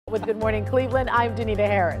With Good Morning Cleveland, I'm Danita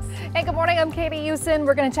Harris. Hey, good morning. I'm Katie Houston.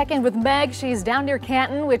 We're going to check in with Meg. She's down near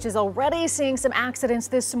Canton, which is already seeing some accidents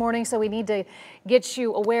this morning, so we need to get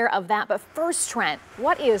you aware of that. But first, Trent,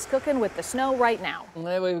 what is cooking with the snow right now?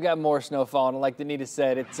 We've got more snow falling. Like Danita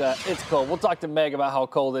said, it's cold. We'll talk to Meg about how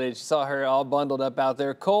cold it is. You saw her all bundled up out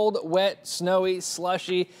there. Cold, wet, snowy,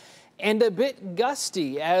 slushy, and a bit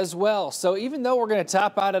gusty as well. So even though we're going to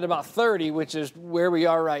top out at about 30, which is where we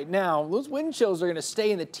are right now, those wind chills are going to stay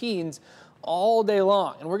in the teens all day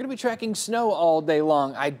long. And we're going to be tracking snow all day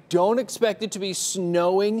long. I don't expect it to be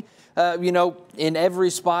snowing, in every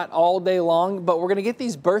spot all day long, but we're going to get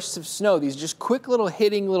these bursts of snow, these just quick little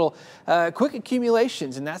hitting quick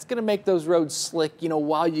accumulations. And that's going to make those roads slick,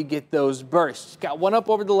 while you get those bursts. Got one up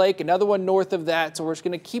over the lake, another one north of that. So we're just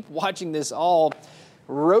going to keep watching this all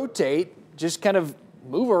rotate, just kind of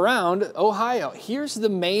move around Ohio. Here's the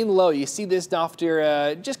main low. You see this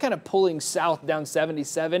after just kind of pulling south down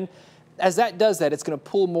 77. As that does that, it's going to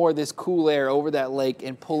pull more of this cool air over that lake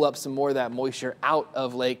and pull up some more of that moisture out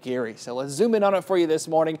of Lake Erie. So let's zoom in on it for you this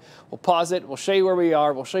morning. We'll pause it. We'll show you where we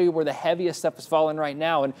are. We'll show you where the heaviest stuff is falling right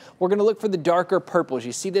now. And we're going to look for the darker purples.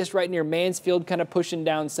 You see this right near Mansfield, kind of pushing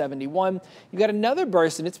down 71. You got another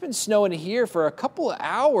burst, and it's been snowing here for a couple of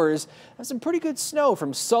hours. That's some pretty good snow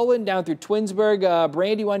from Solon down through Twinsburg,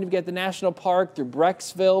 Brandywine. You've got the National Park through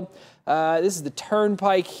Brecksville. This is the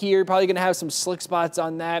Turnpike here. Probably going to have some slick spots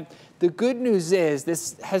on that. The good news is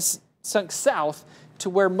this has sunk south to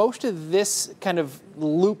where most of this kind of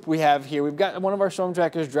loop we have here. We've got one of our storm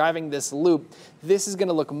trackers driving this loop. This is going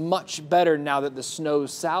to look much better now that the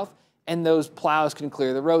snow's south and those plows can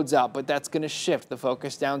clear the roads out. But that's going to shift the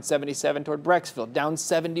focus down 77 toward Brecksville, down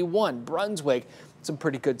 71, Brunswick. Some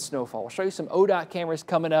pretty good snowfall. We'll show you some ODOT cameras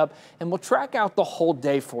coming up, and we'll track out the whole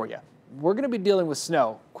day for you. We're going to be dealing with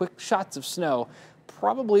snow, quick shots of snow,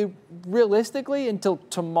 probably realistically until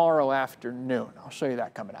tomorrow afternoon. I'll show you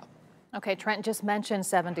that coming up. Okay, Trent just mentioned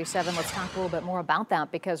 77. Let's talk a little bit more about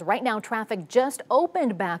that, because right now traffic just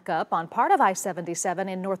opened back up on part of I-77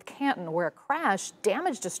 in North Canton, where a crash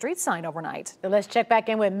damaged a street sign overnight. So let's check back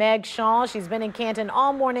in with Meg Shaw. She's been in Canton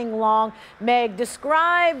all morning long. Meg,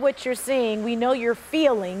 describe what you're seeing. We know you're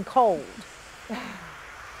feeling cold.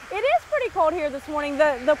 It is pretty cold here this morning.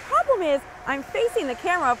 The problem is I'm facing the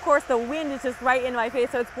camera. Of course, the wind is just right in my face,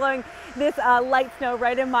 so it's blowing this light snow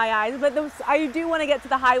right in my eyes. But I do want to get to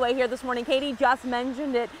the highway here this morning. Katie just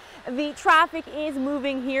mentioned it. The traffic is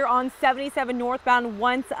moving here on 77 northbound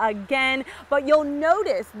once again. But you'll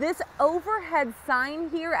notice this overhead sign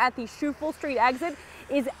here at the Schuylkill Street exit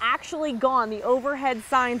is actually gone. The overhead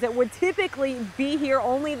signs that would typically be here,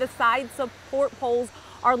 only the side support poles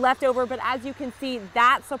are left over, but as you can see,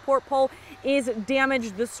 that support pole is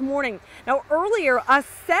damaged this morning. Now earlier, a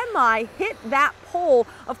semi hit that pole,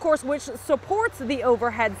 of course, which supports the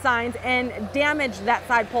overhead signs, and damaged that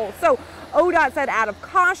side pole. So ODOT said out of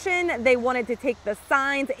caution, they wanted to take the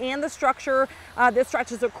signs and the structure that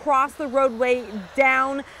stretches across the roadway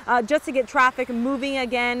down just to get traffic moving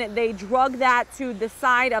again. They drug that to the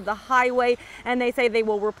side of the highway, and they say they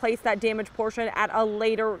will replace that damaged portion at a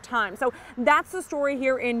later time. So that's the story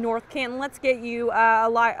here in North Canton. Let's get you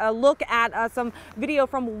a look at some video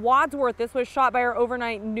from Wadsworth. This was shot by our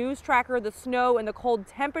overnight news tracker. The snow and the cold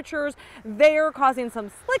temperatures there causing some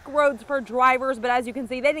slick roads for drivers, but as you can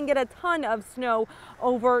see, they didn't get a ton of snow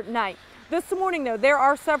overnight. This morning, though, there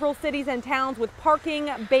are several cities and towns with parking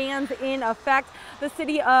bans in effect.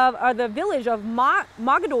 The village of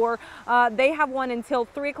Mogadore, they have one until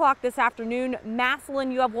 3 o'clock this afternoon.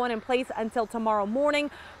 Massillon, you have one in place until tomorrow morning.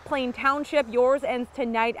 Plain Township, yours ends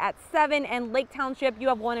tonight at 7, and Lake Township, you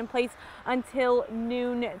have one in place until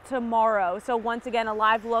noon tomorrow. So once again, a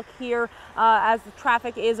live look here as the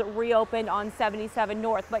traffic is reopened on 77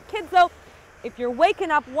 North. But kids, though, if you're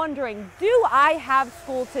waking up wondering, do I have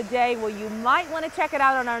school today? Well, you might want to check it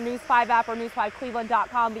out on our News 5 app or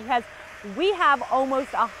news5cleveland.com, because we have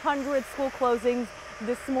almost 100 school closings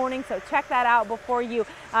this morning. So check that out before you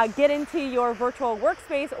get into your virtual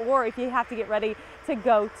workspace, or if you have to get ready to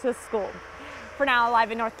go to school. For now,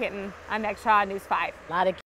 live in North Canton, I'm Meg Shaw, News 5.